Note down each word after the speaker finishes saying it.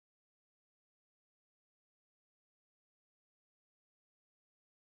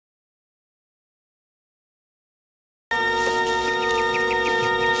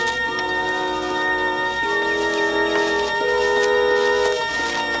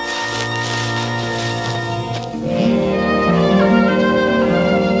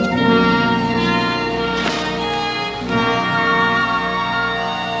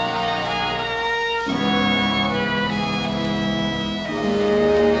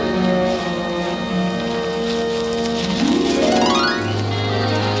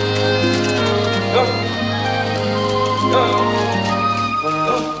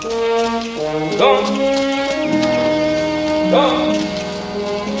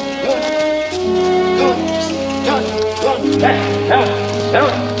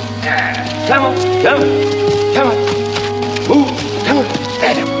Come on. Move.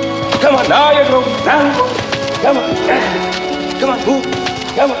 Come on. Now you go. Now. Come on. Come on. Move.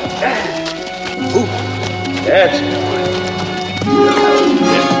 Come on. Move. That's it.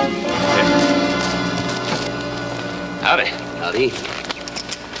 Howdy. Howdy.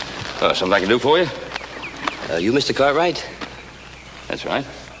 Something I can do for you? You Mr. Cartwright? That's right.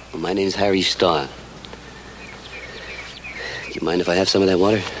 Well, my name's Harry Starr. Do you mind if I have some of that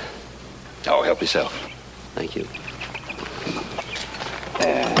water? Oh, help yourself. Thank you.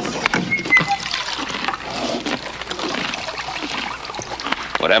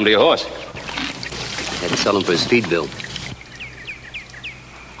 What happened to your horse? I had to sell him for his feed bill.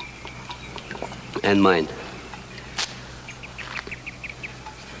 And mine.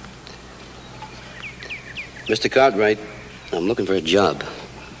 Mr. Cartwright, I'm looking for a job.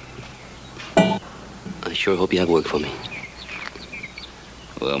 I sure hope you have work for me.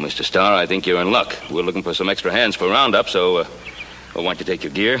 Well, Mr. Starr, I think you're in luck. We're looking for some extra hands for roundup, so why don't you take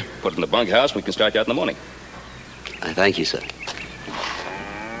your gear, put it in the bunkhouse, we can start you out in the morning. I thank you, sir.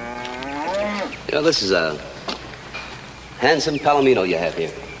 You know, this is a handsome palomino you have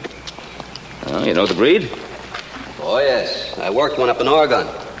here. Oh, you know the breed? Oh, yes. I worked one up in Oregon.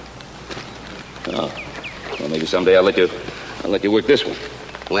 Oh. Well, maybe someday I'll let you work this one.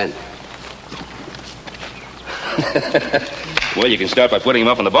 When? Well, you can start by putting him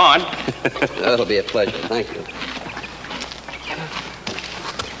up in the barn. That'll be a pleasure. Thank you.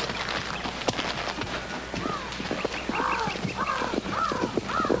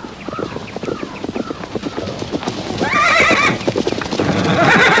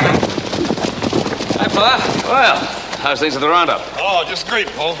 Hi, Pa. Well, how's things at the roundup? Oh, just great,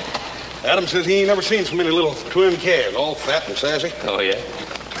 Paul. Adam says he ain't never seen so many little twin calves, all fat and sassy. Oh, yeah?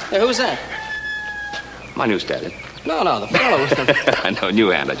 Hey, who's that? My new stallion. No, the fellow. I know, new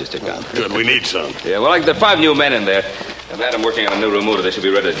hand I just took on. Good, we need some. Yeah, well, like the 5 new men in there. I've had them working on a new remoter. They should be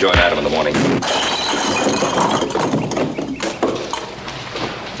ready to join Adam in the morning.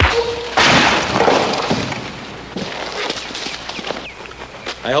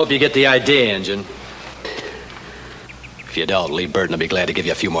 I hope you get the idea, Injun. If you don't, Lee Burton will be glad to give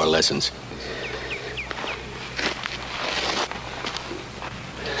you a few more lessons.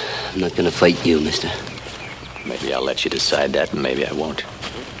 I'm not gonna fight you, mister. Maybe I'll let you decide that, and maybe I won't.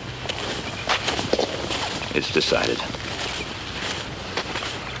 It's decided.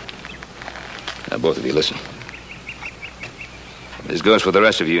 Now, both of you, listen. This goes for the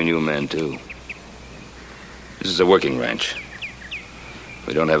rest of you new men, too. This is a working ranch.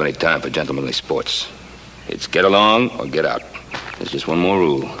 We don't have any time for gentlemanly sports. It's get along or get out. There's just one more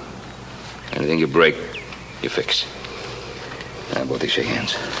rule. Anything you break, you fix. Now, both of you shake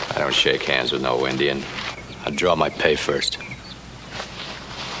hands. I don't shake hands with no Indian. I draw my pay first.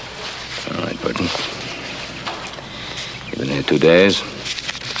 All right, Burton. You've been here 2 days.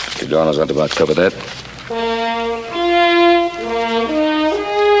 $2 ought to about cover that.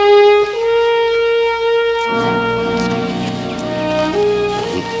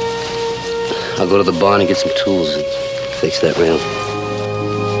 I'll go to the barn and get some tools and fix that rail.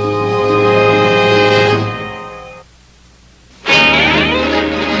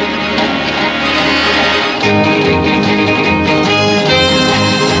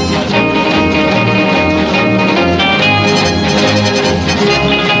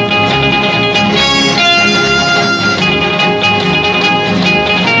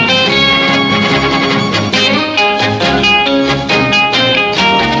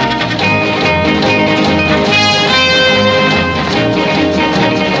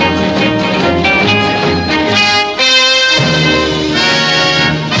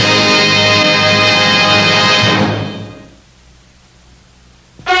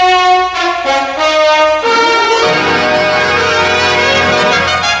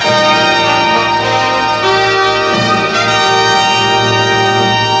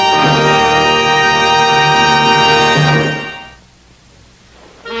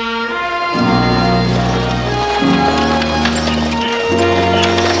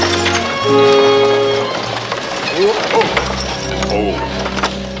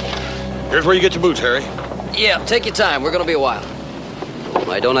 Here's where you get your boots, Harry. Yeah, take your time. We're gonna be a while.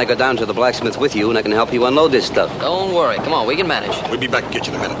 Why don't I go down to the blacksmith with you and I can help you unload this stuff? Don't worry. Come on, we can manage. We'll be back and get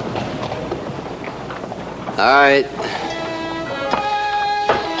you in a minute. All right.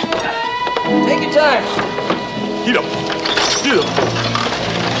 Take your time. Get up. Get up.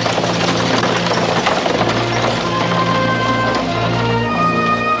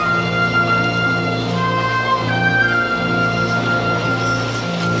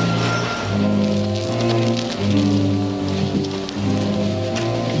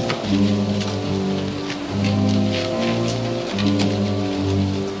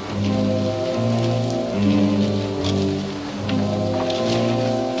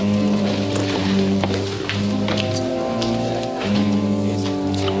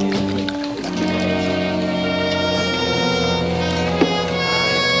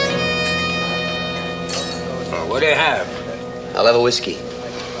 whiskey.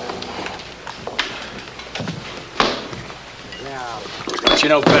 Don't you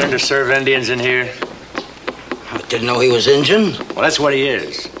know better than to serve Indians in here? I didn't know he was Injun. Well, that's what he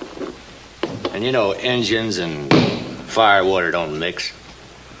is. And you know, Indians and firewater don't mix.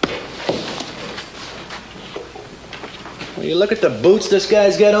 Well, you look at the boots this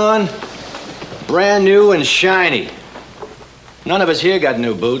guy's got on. Brand new and shiny. None of us here got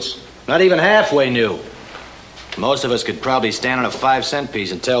new boots. Not even halfway new. Most of us could probably stand on a 5-cent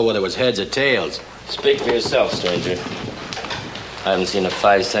piece and tell whether it was heads or tails. Speak for yourself, stranger. I haven't seen a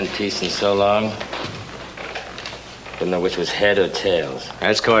 5-cent piece in so long. Didn't know which was head or tails.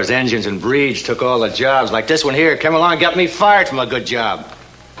 That's 'cause engines and breeds took all the jobs. Like this one here came along and got me fired from a good job.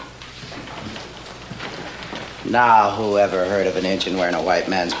 Now, who ever heard of an Injun wearing a white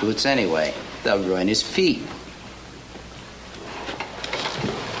man's boots anyway? They'll ruin his feet.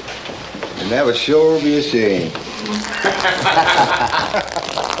 And that would sure be a shame.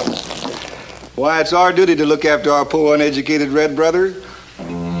 Why, it's our duty to look after our poor, uneducated red brothers.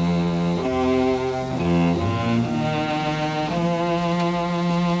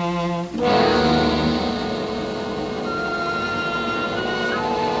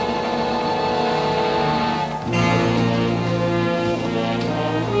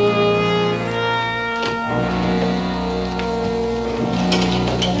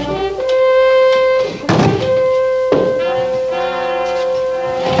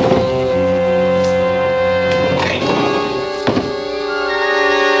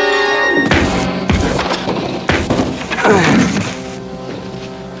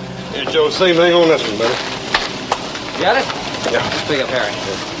 Same thing on this one, buddy. Got it? Yeah. Let's pick up Harry.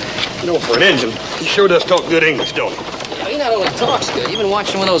 You know, for an Injun, he sure does talk good English, don't he? Yeah, he not only talks good. You been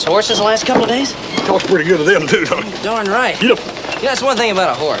watching one of those horses the last couple of days? He talks pretty good to them, too, don't he? Darn right. Get up. Yeah, that's one thing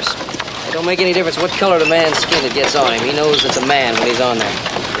about a horse. It don't make any difference what color the man's skin that gets on him. He knows it's a man when he's on there.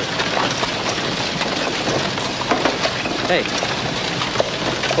 Hey,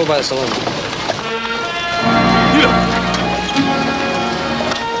 hold by the saloon. Get up.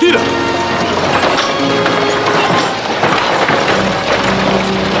 Get up.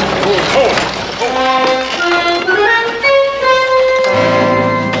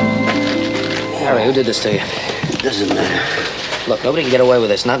 Harry, who did this to you? Doesn't matter. Look, nobody can get away with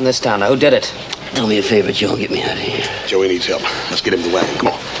this. Not in this town. Now, who did it? Do me a favor, Joe. Get me out of here. Joey needs help. Let's get him to the wagon. Come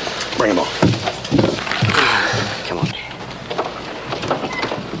on. Bring him on. Come on.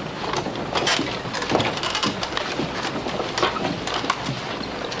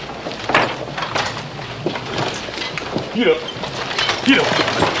 Get up. Get up.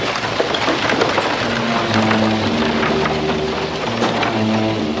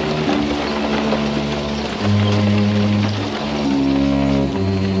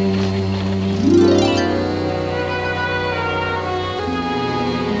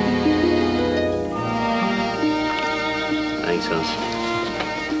 Thanks, Hoss.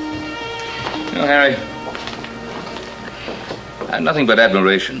 You know, Harry, I have nothing but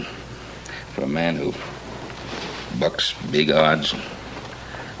admiration for a man who bucks big odds and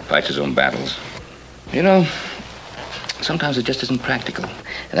fights his own battles. You know, sometimes it just isn't practical.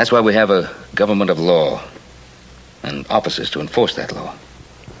 And that's why we have a government of law and officers to enforce that law.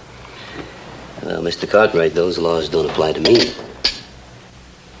 Well, Mr. Cartwright, those laws don't apply to me.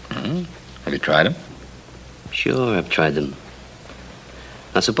 Hmm? Have you tried them? Sure, I've tried them.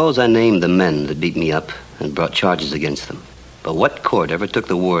 Now, suppose I named the men that beat me up and brought charges against them. But what court ever took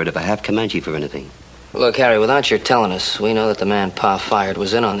the word of a half Comanche for anything? Look, Harry, without your telling us, we know that the man Pa fired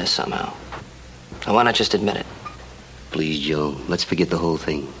was in on this somehow. Now, why not just admit it? Please, Joe, let's forget the whole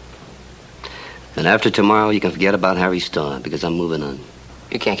thing. And after tomorrow, you can forget about Harry Starr, because I'm moving on.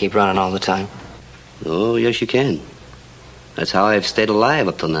 You can't keep running all the time. Oh, yes, you can. That's how I've stayed alive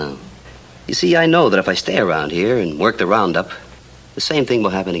up till now. You see, I know that if I stay around here and work the roundup, the same thing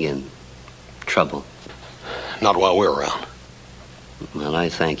will happen again. Trouble. Not while we're around. Well, I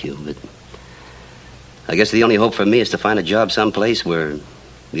thank you, but I guess the only hope for me is to find a job someplace where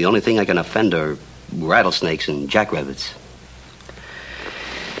the only thing I can offend are rattlesnakes and jackrabbits.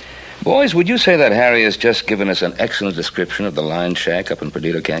 Boys, would you say that Harry has just given us an excellent description of the lion shack up in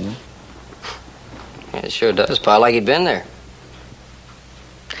Perdido Canyon? Yeah, it sure does, Pa, like he'd been there.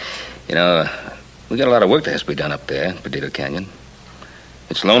 You know, we got a lot of work that has to be done up there in Perdido Canyon.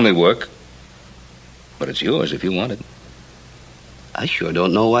 It's lonely work, but it's yours if you want it. I sure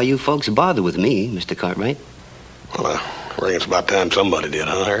don't know why you folks bother with me, Mr. Cartwright. Well, I reckon it's about time somebody did,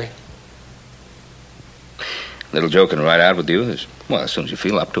 huh, Harry? Little Joe can ride out with you as soon as you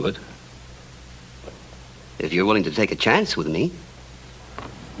feel up to it. If you're willing to take a chance with me.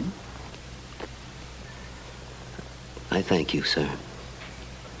 I I thank you, sir.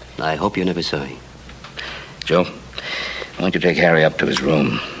 I hope you're never sorry. Joe, why don't you take Harry up to his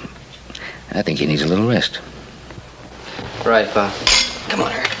room? I think he needs a little rest. Right, Pa. Come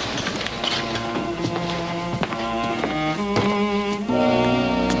on, Harry.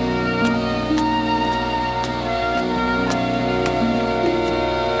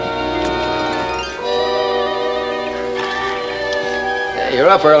 You're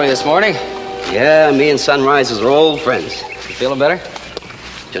up early this morning. Yeah, me and Sunrises are old friends. You feeling better?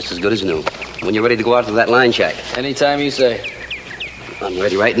 Just as good as new. When you're ready to go out to that line shack. Anytime you say. I'm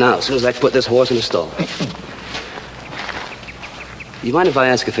ready right now, as soon as I put this horse in the stall. You mind if I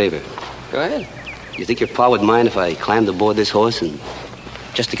ask a favor? Go ahead. You think your pa would mind if I climbed aboard this horse and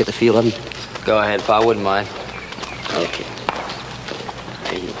just to get the feel of him? Go ahead, Pa. Wouldn't mind. Okay.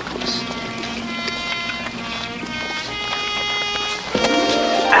 There you go.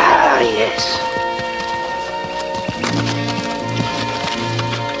 Ah, yes.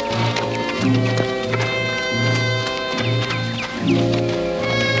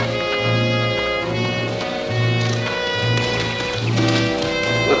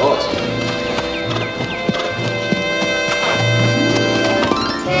 Good horse.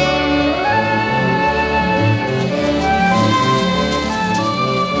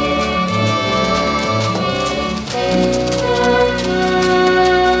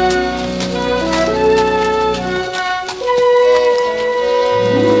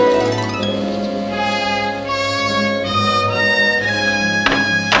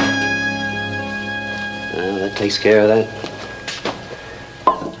 Well, that takes care of that.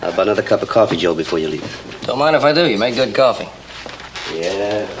 How about another cup of coffee, Joe, before you leave? Don't mind if I do. You make good coffee.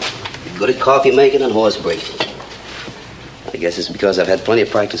 Yeah, good at coffee making and horse breaking. I guess it's because I've had plenty of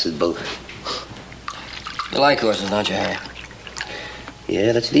practice at both. You like horses, don't you, Harry?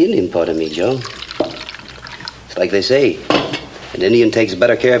 Yeah, that's the Indian part of me, Joe. It's like they say, an Indian takes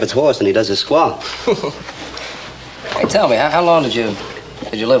better care of its horse than he does his squaw. Hey, tell me, how long did you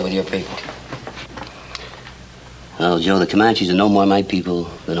live with your people? Well, Joe, the Comanches are no more my people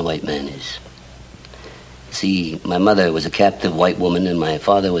than a white man is. See, my mother was a captive white woman, and my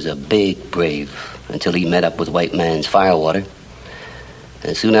father was a big brave until he met up with white man's firewater.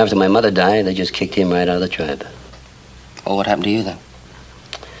 And soon after my mother died, they just kicked him right out of the tribe. Well, what happened to you then?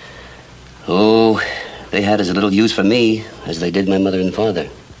 Oh, they had as little use for me as they did my mother and father.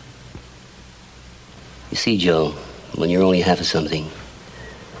 You see, Joe, when you're only half of something,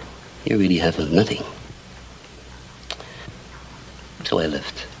 you're really half of nothing. So I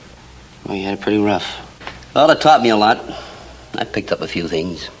left. Well, you had it pretty rough. Well, it taught me a lot. I picked up a few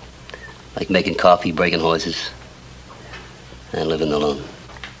things, like making coffee, breaking horses, and living alone.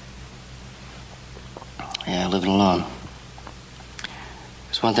 Yeah, living alone.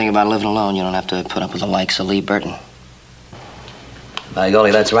 There's one thing about living alone, you don't have to put up with the likes of Lee Burton. By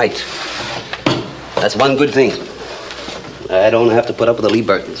golly, that's right. That's one good thing. I don't have to put up with the Lee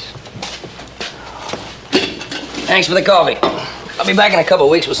Burtons. Thanks for the coffee. I'll be back in a couple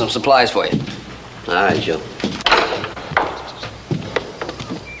of weeks with some supplies for you. All right, Joe.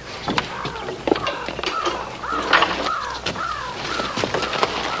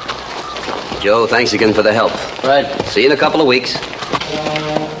 Joe, thanks again for the help. Right. See you in a couple of weeks.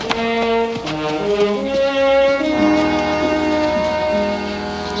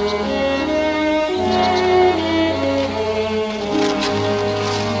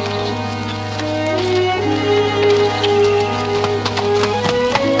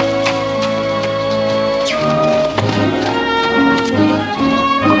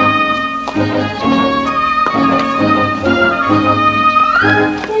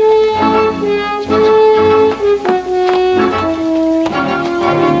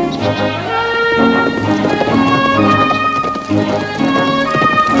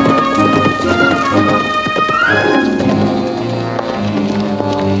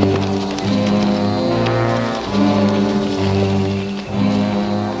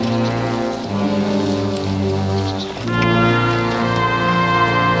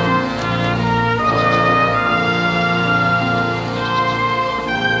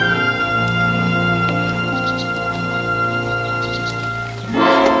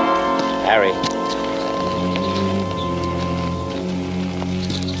 Harry.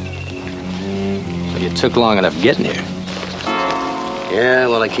 You took long enough getting here. Yeah,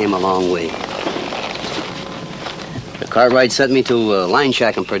 well, I came a long way. The Cartwright sent me to a line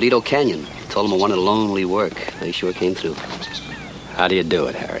shack in Perdido Canyon. Told them I wanted lonely work. They sure came through. How do you do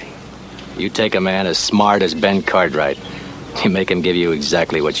it, Harry? You take a man as smart as Ben Cartwright. You make him give you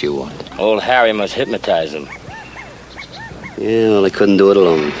exactly what you want. Old Harry must hypnotize him. Yeah, well, I couldn't do it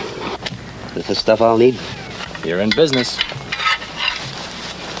alone. This is stuff I'll need. You're in business.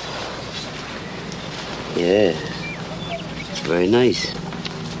 Yeah. Very nice.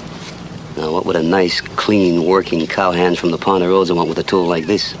 Now, what would a nice, clean, working cowhand from the Ponderosa want with a tool like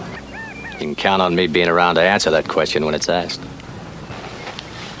this? You can count on me being around to answer that question when it's asked.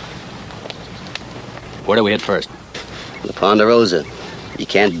 Where do we hit first? The Ponderosa. You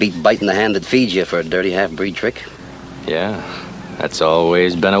can't beat biting the hand that feeds you for a dirty half-breed trick. Yeah, that's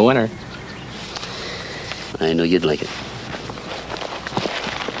always been a winner. I knew you'd like it.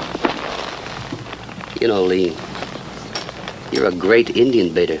 You know, Lee, you're a great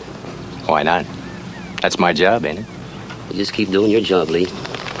Indian baiter. Why not? That's my job, ain't it? You just keep doing your job, Lee.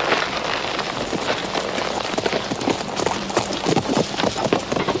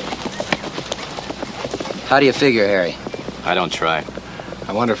 How do you figure, Harry? I don't try.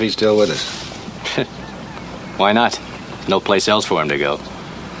 I wonder if he's still with us. Why not? No place else for him to go.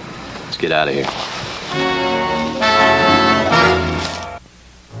 Let's get out of here.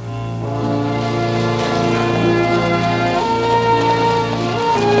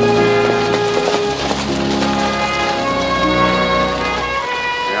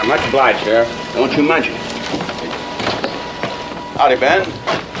 Yeah, much obliged, Sheriff. Don't you mention it. Howdy, Ben.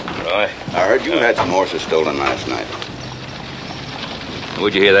 Roy, I heard you had some horses stolen last night.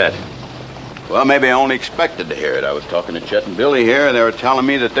 where'd you hear that? Well, maybe I only expected to hear it. I was talking to Chet and Billy here, and they were telling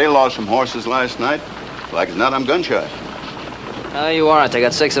me that they lost some horses last night. Like as not, I'm gun-shy. You aren't. They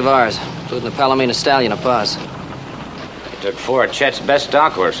got 6 of ours, including the Palomino stallion of Paz. They took 4 of Chet's best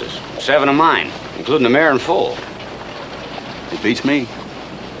stock horses, 7 of mine, including the mare and foal. It beats me.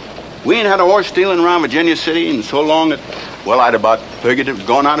 We ain't had a horse stealing around Virginia City in so long that, well, I'd about figured it was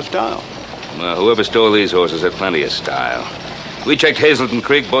gone out of style. Well, whoever stole these horses had plenty of style. We checked Hazelton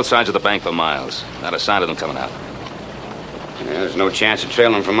Creek, both sides of the bank for miles. Not a sign of them coming out. Yeah, there's no chance of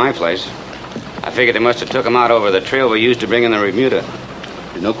trailing them from my place. I figured they must have took them out over the trail we used to bring in the remuda.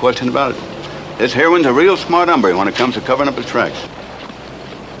 There's no question about it. This here one's a real smart hombre when it comes to covering up his tracks.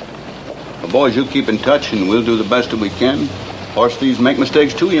 Well, boys, you keep in touch, and we'll do the best that we can. Horse thieves make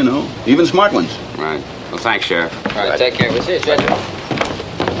mistakes, too, you know. Even smart ones. Right. Well, thanks, Sheriff. All right, take care. We'll see you, Judge.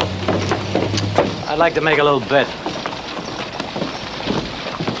 I'd like to make a little bet.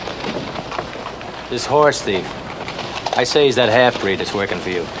 This horse thief, I say he's that half-breed that's working for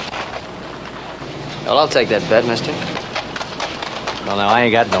you. Well, I'll take that bet, mister. Well, now, I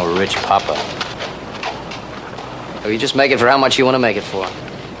ain't got no rich papa. Or you just make it for how much you want to make it for.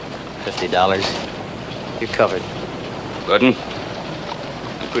 $50. You're covered. Burton,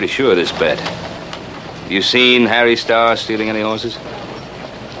 I'm pretty sure of this bet. You seen Harry Starr stealing any horses?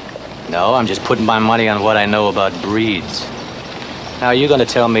 No, I'm just putting my money on what I know about breeds. Now, are you going to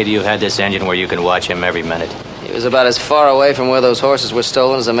tell me that you had this engine where you can watch him every minute? He was about as far away from where those horses were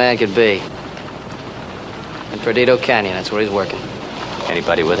stolen as a man could be. In Perdido Canyon, that's where he's working.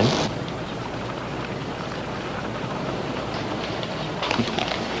 Anybody with him?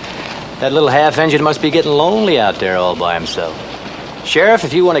 That little half-engine must be getting lonely out there all by himself. Sheriff,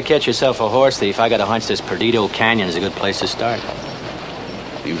 if you want to catch yourself a horse thief, I got a hunch this Perdido Canyon is a good place to start.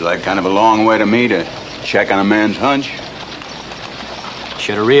 Seems like kind of a long way to me to check on a man's hunch.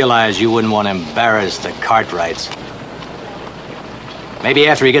 Should have realized you wouldn't want to embarrass the Cartwrights. Maybe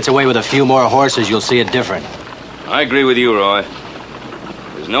after he gets away with a few more horses, you'll see it different. I agree with you, Roy.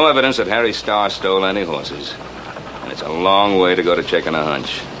 There's no evidence that Harry Starr stole any horses. And it's a long way to go to checking a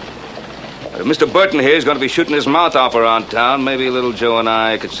hunch. But if Mr. Burton here is going to be shooting his mouth off around town, maybe little Joe and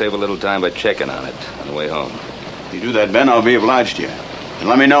I could save a little time by checking on it on the way home. If you do that, Ben, I'll be obliged to you. And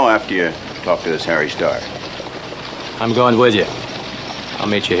let me know after you talk to this Harry Starr. I'm going with you. I'll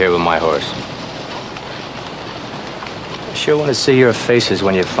meet you here with my horse. I sure want to see your faces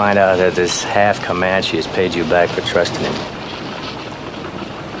when you find out that this half-Comanche has paid you back for trusting him.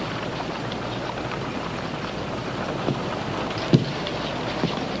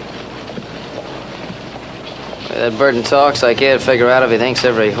 That Burton talks, I can't figure out if he thinks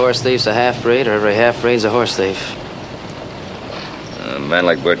every horse thief's a half-breed or every half-breed's a horse thief. A man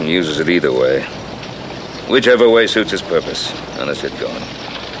like Burton uses it either way. Whichever way suits his purpose. And let's get going.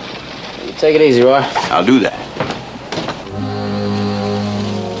 You take it easy, Roy. I'll do that.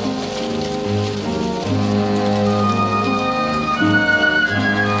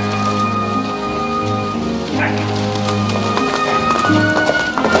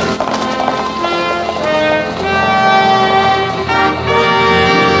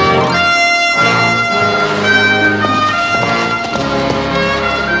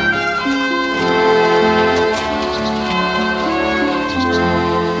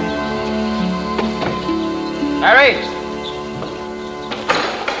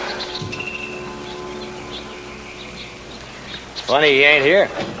 funny he ain't here.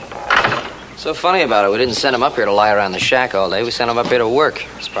 So funny about it, we didn't send him up here to lie around the shack all day. We sent him up here to work.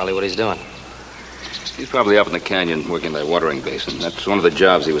 That's probably what he's doing. He's probably up in the canyon working that watering basin. That's one of the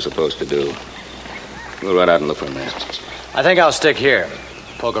jobs he was supposed to do. We'll ride out and look for him there. I think I'll stick here.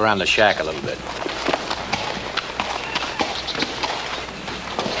 Poke around the shack a little bit.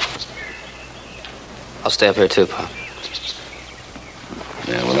 I'll stay up here too, Pop.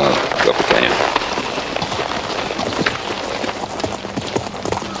 Yeah, well, I'll go up the canyon.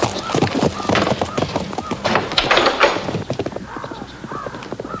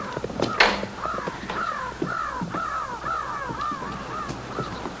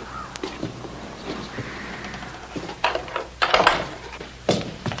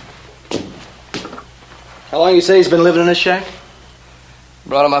 How long you say he's been living in this shack?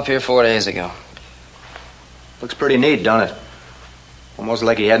 Brought him up here 4 days ago. Looks pretty neat, don't it? Almost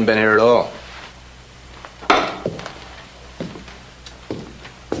like he hadn't been here at all.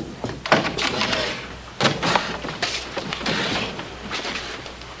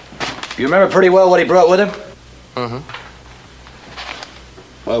 You remember pretty well what he brought with him? Mm-hmm.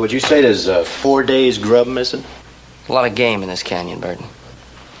 Well, would you say there's 4 days grub missing? A lot of game in this canyon, Burton.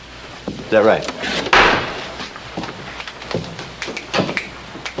 Is that right?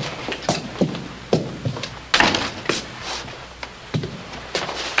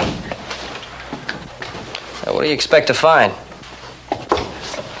 What do you expect to find?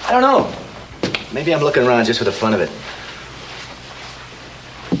 I don't know. Maybe I'm looking around just for the fun of it.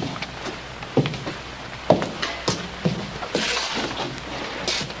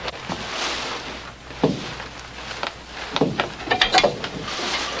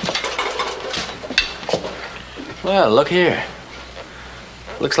 Well, look here.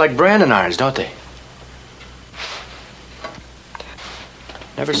 Looks like branding irons, don't they?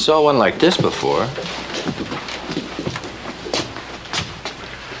 Never saw one like this before.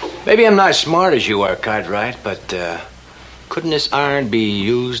 Maybe I'm not as smart as you are, Cartwright, but couldn't this iron be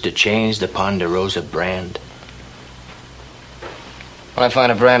used to change the Ponderosa brand? When I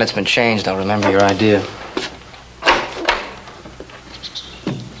find a brand that's been changed, I'll remember your idea.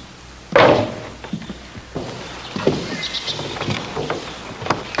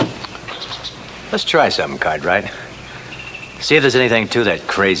 Let's try something, Cartwright. See if there's anything to that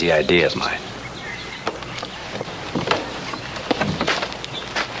crazy idea of mine.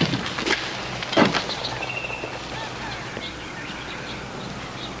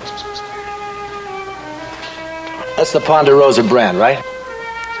 That's the Ponderosa brand, right?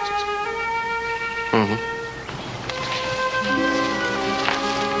 Mm-hmm.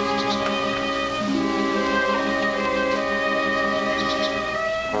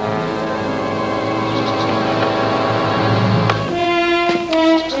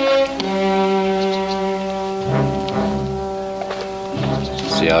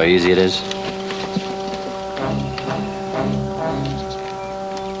 See how easy it is?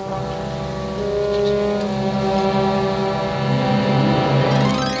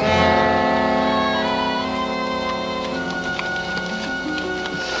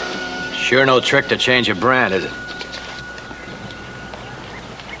 Sure no trick to change a brand, is it?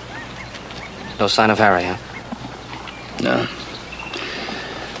 No sign of Harry, huh? No.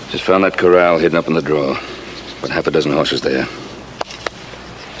 Just found that corral hidden up in the drawer. About half a dozen horses there.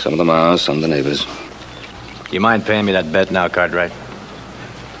 Some of them ours, some the neighbors. You mind paying me that bet now, Cartwright?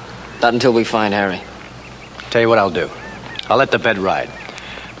 Not until we find Harry. Tell you what I'll do. I'll let the bet ride.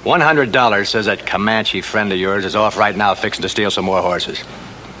 $100 says that Comanche friend of yours is off right now fixing to steal some more horses.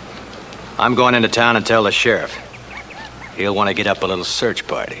 I'm going into town and tell the sheriff. He'll want to get up a little search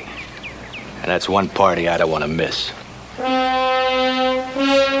party. And that's one party I don't want to miss.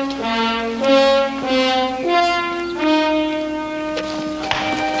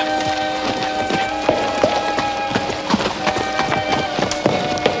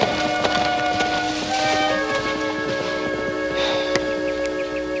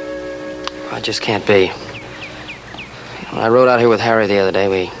 It just can't be. When I rode out here with Harry the other day,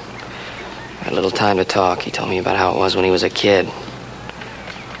 we had a little time to talk. He told me about how it was when he was a kid.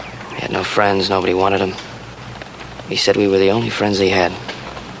 He had no friends, nobody wanted him. He said we were the only friends he had.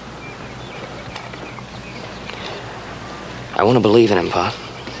 I want to believe in him, Pa.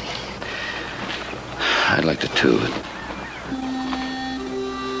 I'd like to, too.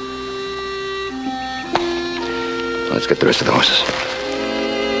 Let's get the rest of the horses.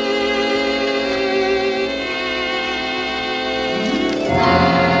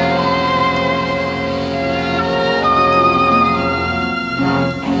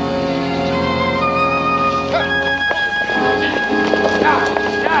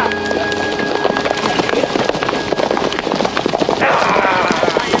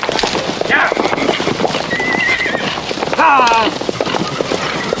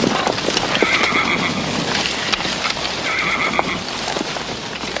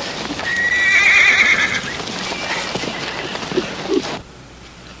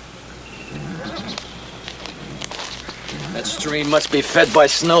 stream must be fed by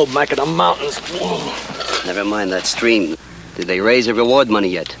snow back in the mountains. Never mind that stream. Did they raise the reward money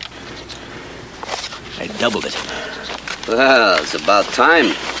yet? They doubled it. Well, it's about time.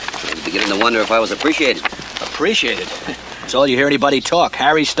 I was beginning to wonder if I was appreciated. Appreciated? That's all you hear anybody talk.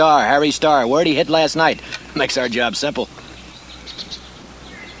 Harry Starr, Harry Starr. Where'd he hit last night? Makes our job simple.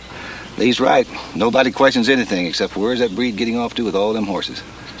 Lee's right. Nobody questions anything except where's that breed getting off to with all them horses.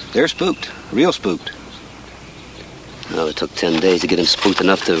 They're spooked. Real spooked. Well, it took 10 days to get him spooked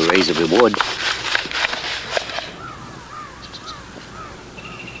enough to raise a reward.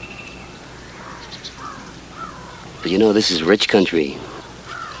 But you know, this is rich country.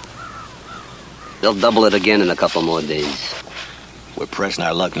 They'll double it again in a couple more days. We're pressing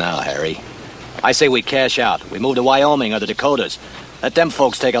our luck now, Harry. I say we cash out. We move to Wyoming or the Dakotas. Let them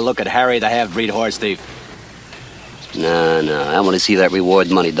folks take a look at Harry the half-breed horse thief. No. I want to see that reward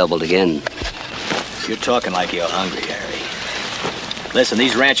money doubled again. You're talking like you're hungry, Harry. Listen,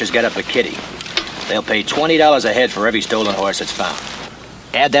 these ranchers got up a kitty. They'll pay $20 a head for every stolen horse that's found.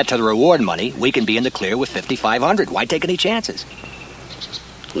 Add that to the reward money, we can be in the clear with $5,500. Why take any chances?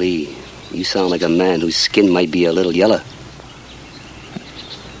 Lee, you sound like a man whose skin might be a little yellow.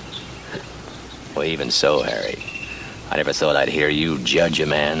 Well, even so, Harry, I never thought I'd hear you judge a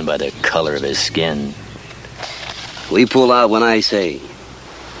man by the color of his skin. We pull out when I say,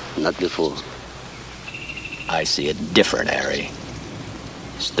 not before. I see it different, Harry.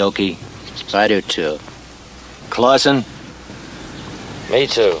 Stokey? I do, too. Clausen? Me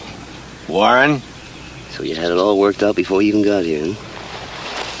too. Warren? So you had it all worked out before you even got here, huh?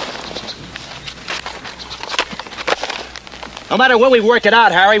 No matter when we worked it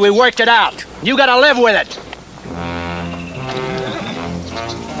out, Harry, we worked it out. You gotta live with it.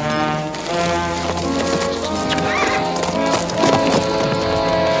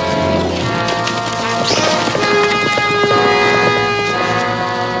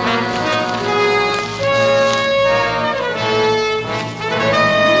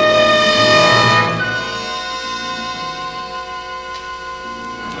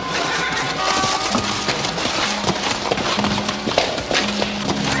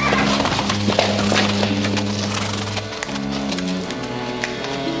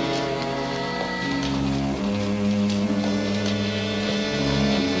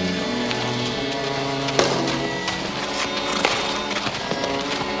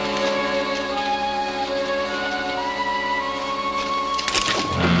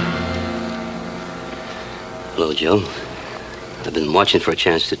 Hello, Joe. I've been watching for a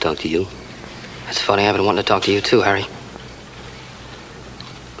chance to talk to you. It's funny, I've been wanting to talk to you too, Harry.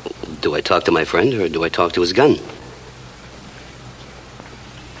 Do I talk to my friend or do I talk to his gun?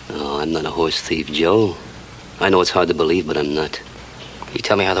 Oh, I'm not a horse thief, Joe. I know it's hard to believe, but I'm not. You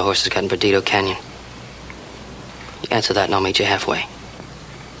tell me how the horses got in Perdido Canyon. You answer that and I'll meet you halfway.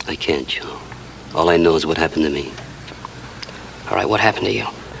 I can't, Joe. All I know is what happened to me. All right, what happened to you?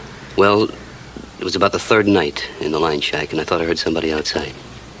 Well, it was about the third night in the line shack, and I thought I heard somebody outside.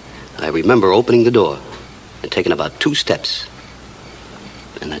 I remember opening the door and taking about 2 steps.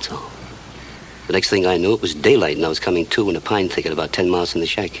 And that's all. The next thing I knew, it was daylight, and I was coming to in a pine thicket about 10 miles from the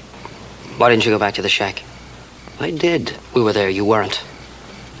shack. Why didn't you go back to the shack? I did. We were there, you weren't.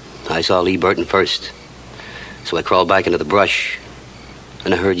 I saw Lee Burton first. So I crawled back into the brush,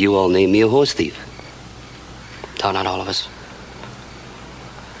 and I heard you all name me a horse thief. No, not all of us.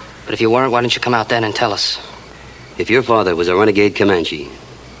 But if you weren't, why didn't you come out then and tell us? If your father was a renegade Comanche,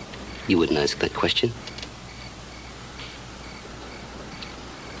 you wouldn't ask that question.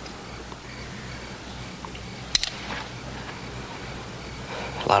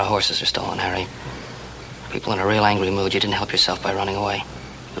 A lot of horses are stolen, Harry. People in a real angry mood. You didn't help yourself by running away.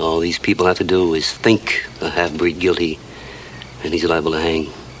 All these people have to do is think a half-breed guilty, and he's liable to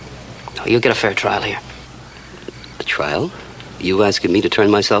hang. Oh, you'll get a fair trial here. A trial? You asking me to turn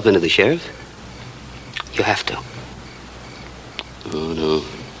myself into the sheriff? You have to. Oh, no.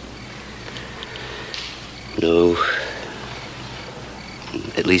 No.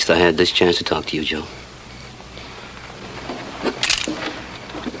 At least I had this chance to talk to you, Joe.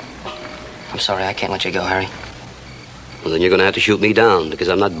 I'm sorry, I can't let you go, Harry. Well, then you're going to have to shoot me down, because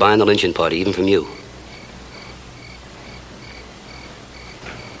I'm not buying the lynching party, even from you.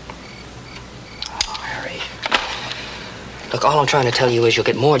 Look, all I'm trying to tell you is you'll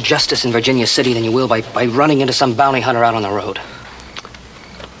get more justice in Virginia City than you will by running into some bounty hunter out on the road.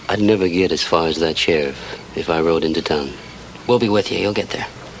 I'd never get as far as that sheriff if I rode into town. We'll be with you. You'll get there.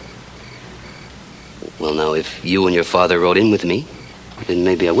 Well, now, if you and your father rode in with me, then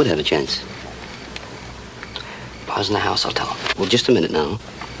maybe I would have a chance. Pa's in the house, I'll tell him. Well, just a minute now.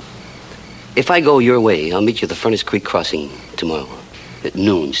 If I go your way, I'll meet you at the Furnace Creek Crossing tomorrow at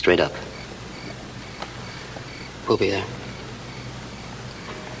noon, straight up. We'll be there.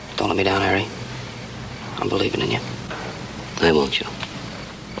 Don't let me down, Harry. I'm believing in you. I won't, Joe.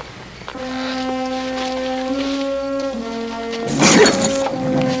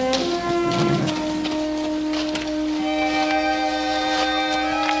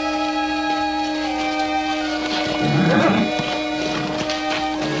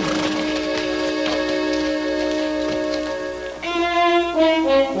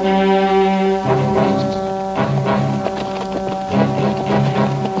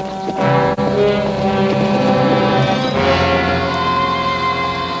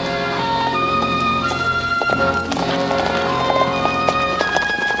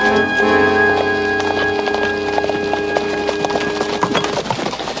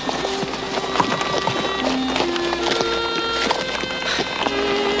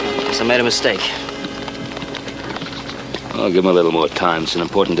 I made a mistake. I'll give him a little more time. It's an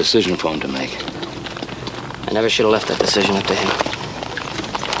important decision for him to make. I never should have left that decision up to him.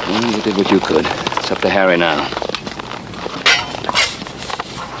 Well, you did what you could. It's up to Harry now.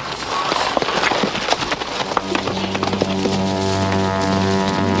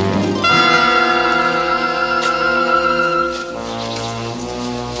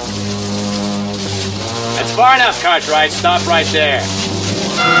 That's far enough, Cartwright. Stop right there.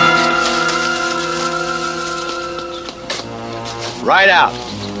 Right out.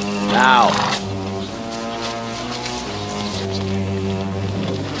 Now.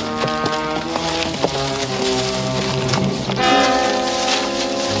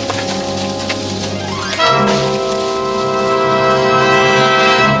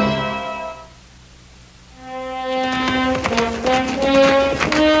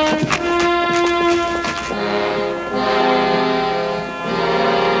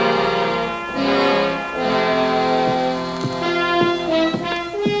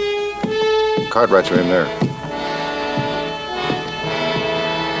 Cartwrights are in there.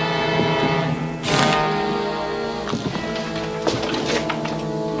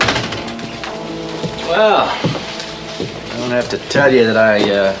 Well, I don't have to tell you that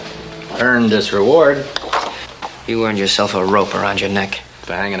I earned this reward. You earned yourself a rope around your neck.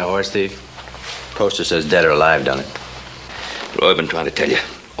 For hanging a horse thief. Poster says dead or alive, don't it? Roy, I've been trying to tell you.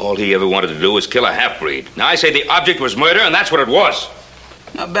 All he ever wanted to do was kill a half-breed. Now, I say the object was murder, and that's what it was.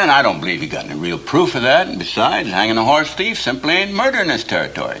 Now, Ben, I don't believe you got any real proof of that. And besides, hanging a horse thief simply ain't murder in this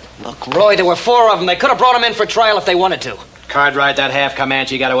territory. Look, Roy, there were 4 of them. They could have brought him in for trial if they wanted to. Cartwright, that half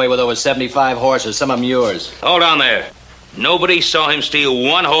Comanche got away with over 75 horses, some of them yours. Hold on there. Nobody saw him steal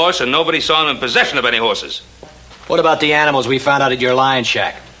one horse, and nobody saw him in possession of any horses. What about the animals we found out at your lion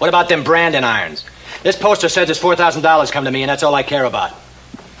shack? What about them branding irons? This poster says it's $4,000 come to me, and that's all I care about.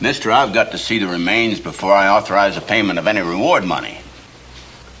 Mister, I've got to see the remains before I authorize the payment of any reward money.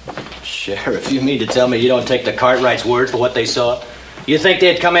 Sheriff, you mean to tell me you don't take the Cartwright's word for what they saw? You think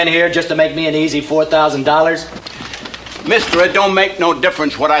they'd come in here just to make me an easy $4,000? Mister, it don't make no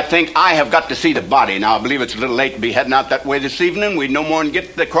difference what I think. I have got to see the body. Now, I believe it's a little late to be heading out that way this evening. We'd no more than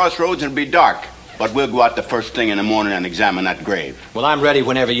get to the crossroads and it'll be dark. But we'll go out the first thing in the morning and examine that grave. Well, I'm ready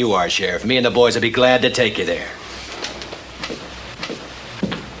whenever you are, Sheriff. Me and the boys will be glad to take you there.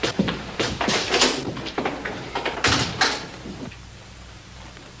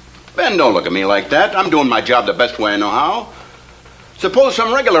 Ben, don't look at me like that. I'm doing my job the best way I know how. Suppose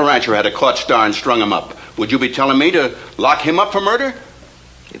some regular rancher had a caught star and strung him up. Would you be telling me to lock him up for murder?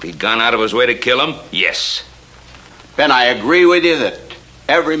 If he'd gone out of his way to kill him, yes. Ben, I agree with you that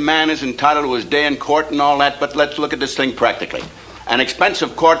every man is entitled to his day in court and all that, but let's look at this thing practically. An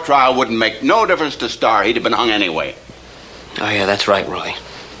expensive court trial wouldn't make no difference to Star. He'd have been hung anyway. Oh, yeah, that's right, Roy.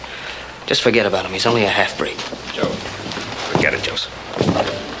 Just forget about him. He's only a half-breed. Joe, forget it, Joseph.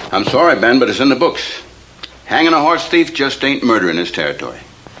 I'm sorry, Ben, but it's in the books. Hanging a horse thief just ain't murder in this territory.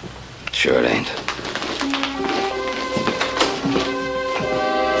 Sure it ain't.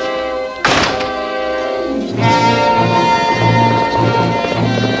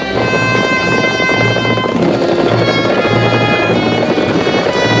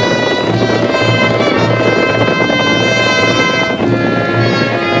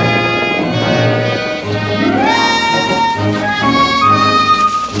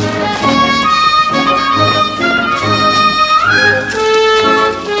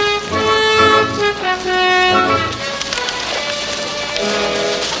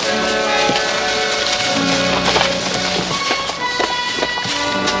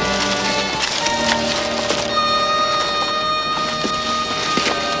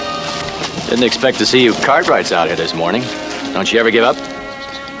 Didn't expect to see you Cartwrights out here this morning. Don't you ever give up?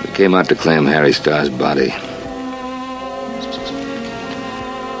 We came out to claim Harry Starr's body.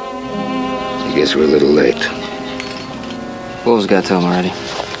 I guess we're a little late. Wolves got to him already.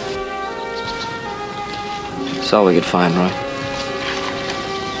 That's all we could find, Roy.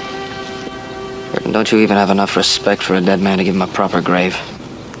 Burton, don't you even have enough respect for a dead man to give him a proper grave?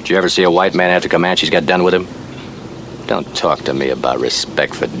 Did you ever see a white man after Comanches got done with him? Don't talk to me about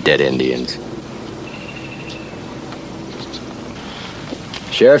respect for dead Indians.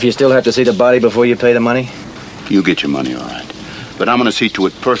 Sheriff, you still have to see the body before you pay the money? You get your money, all right. But I'm going to see to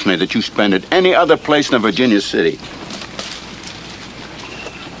it personally that you spend it any other place in Virginia City.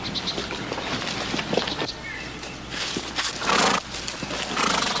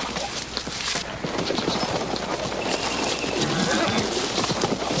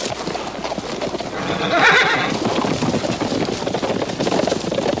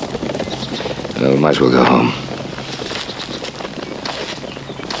 Well, we might as well go home.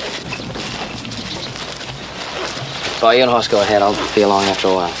 Well, you and Horse go ahead. I'll be along after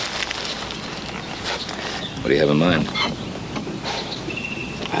a while. What do you have in mind?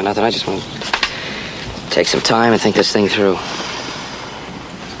 Nothing. I just want to take some time and think this thing through.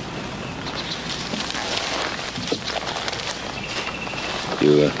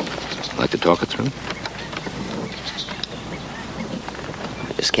 You, like to talk it through?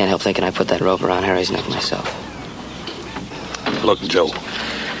 I just can't help thinking I put that rope around Harry's neck myself. Look, Joe,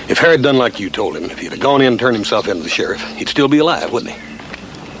 if Harry'd done like you told him, if he'd have gone in and turned himself into the sheriff, he'd still be alive, wouldn't he?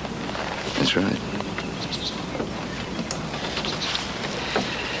 That's right.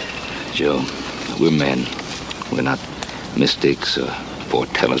 Joe, we're men. We're not mystics or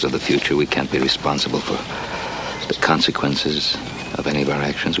foretellers of the future. We can't be responsible for the consequences of any of our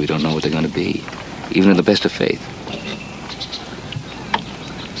actions. We don't know what they're going to be, even in the best of faith.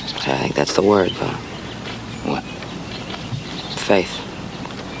 I think that's the word, Bo. What? Faith.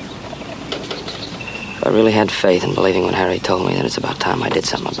 If I really had faith in believing when Harry told me, then it's about time I did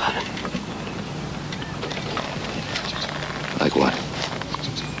something about it. Like what?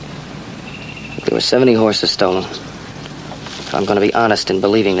 There were 70 horses stolen. If I'm going to be honest in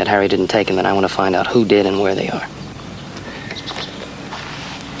believing that Harry didn't take them, then I want to find out who did and where they are.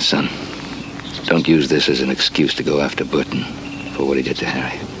 Son, don't use this as an excuse to go after Burton for what he did to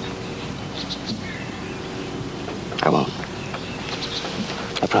Harry. I won't.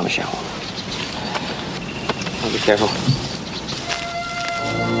 I promise you I won't. I'll be careful.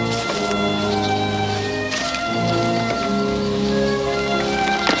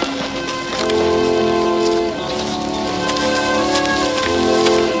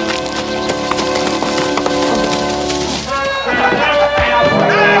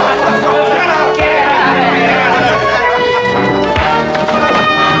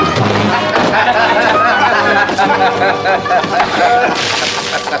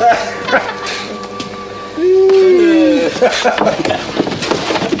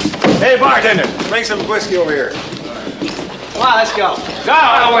 Hey, bartender, bring some whiskey over here. Come on, let's go.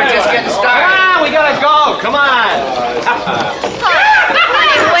 Go! We're just getting started. Come on, we gotta go. Come on.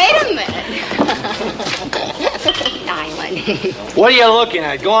 Hey, wait a minute. Island. What are you looking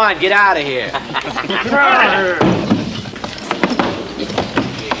at? Go on, get out of here.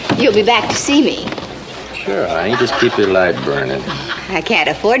 You'll be back to see me. Sure, honey. Just keep your light burning. I can't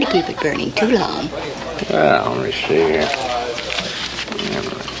afford to keep it burning too long. Well, let me see here.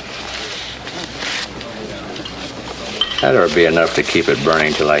 That ought to be enough to keep it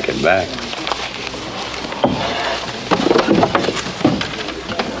burning till I get back.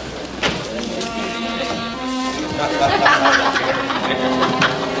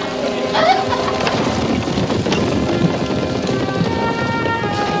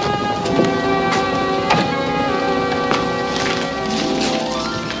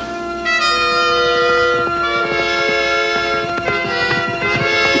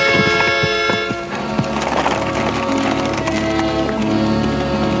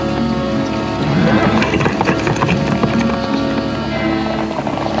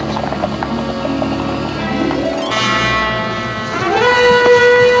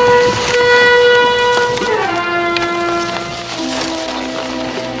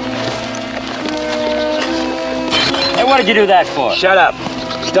 What did you do that for? Shut up.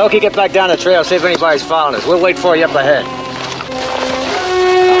 Stokey, get back down the trail, see if anybody's following us. We'll wait for you up ahead.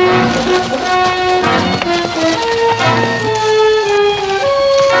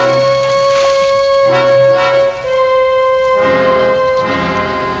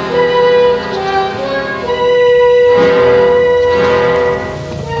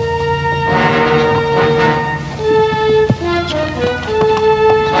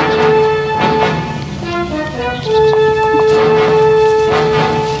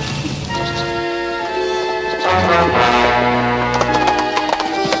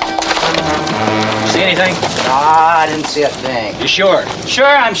 I didn't see a thing. You sure? Sure,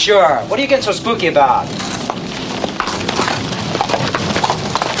 I'm sure. What are you getting so spooky about?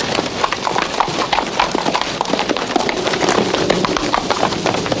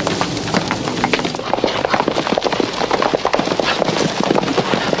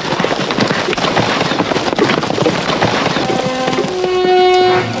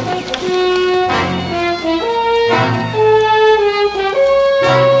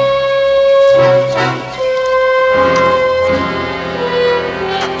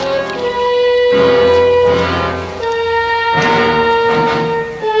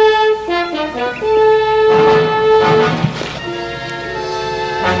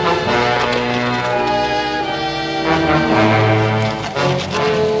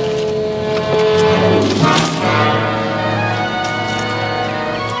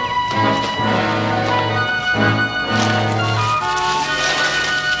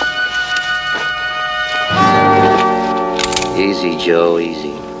 Easy, Joe,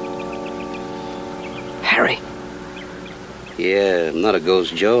 easy. Harry. Yeah, I'm not a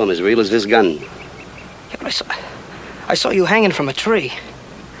ghost, Joe. I'm as real as this gun. Yeah, but I saw you hanging from a tree.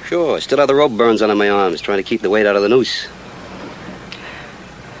 Sure, I still have the rope burns under my arms, trying to keep the weight out of the noose.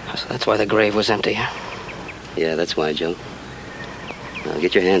 So that's why the grave was empty, huh? Yeah, that's why, Joe. Now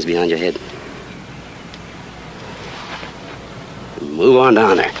get your hands behind your head. Move on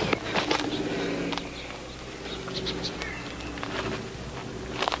down there.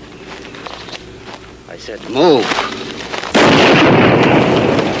 I said move.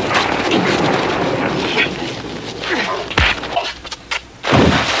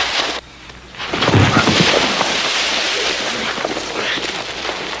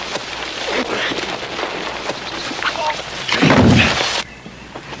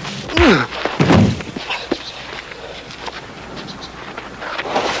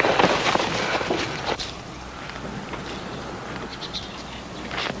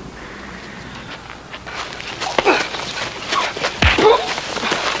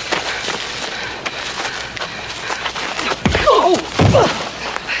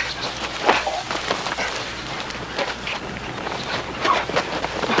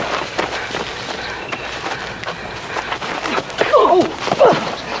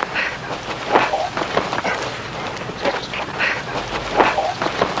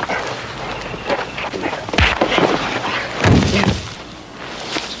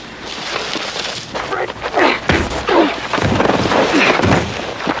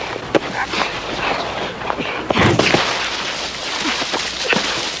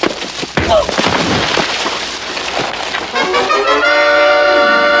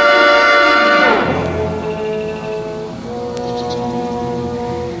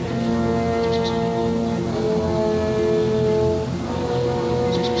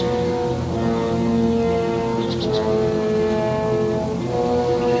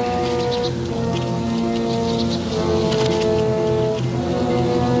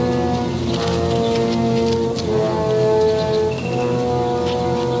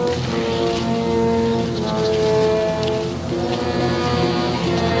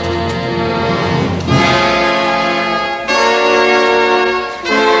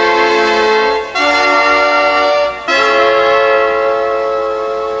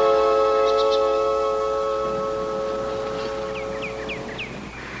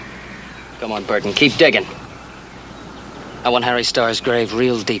 Come on, Burton, keep digging. I want Harry Starr's grave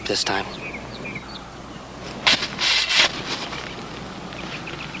real deep this time.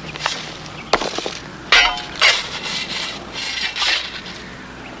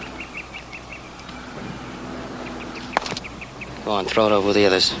 Go on, throw it over with the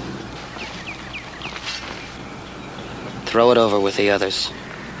others. Throw it over with the others.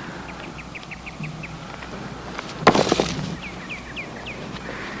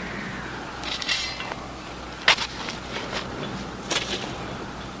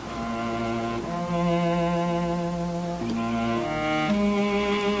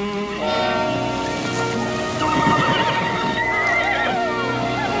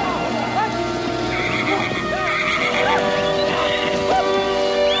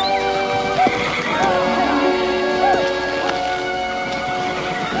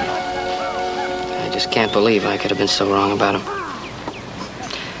 I can't believe I could have been so wrong about him.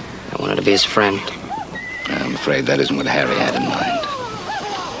 I wanted to be his friend. I'm afraid that isn't what Harry had in mind.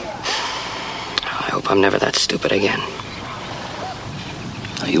 I hope I'm never that stupid again.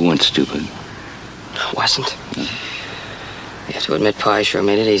 No, you weren't stupid. I wasn't. You have to admit, Pa sure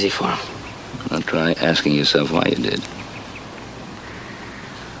made it easy for him. Now try asking yourself why you did.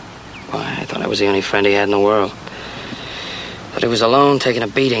 Why, I thought I was the only friend he had in the world. But he was alone, taking a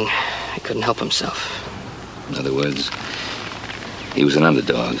beating. He couldn't help himself. In other words, he was an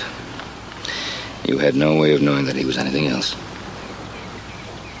underdog. You had no way of knowing that he was anything else.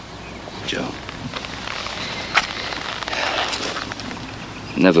 Joe.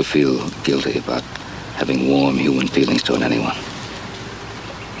 Never feel guilty about having warm human feelings toward anyone.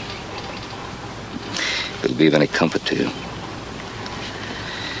 If it'll be of any comfort to you,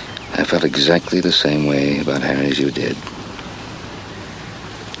 I felt exactly the same way about Harry as you did.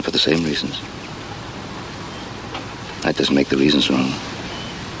 For the same reasons. I just make the reasons wrong.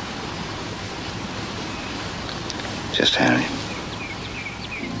 Just Harry.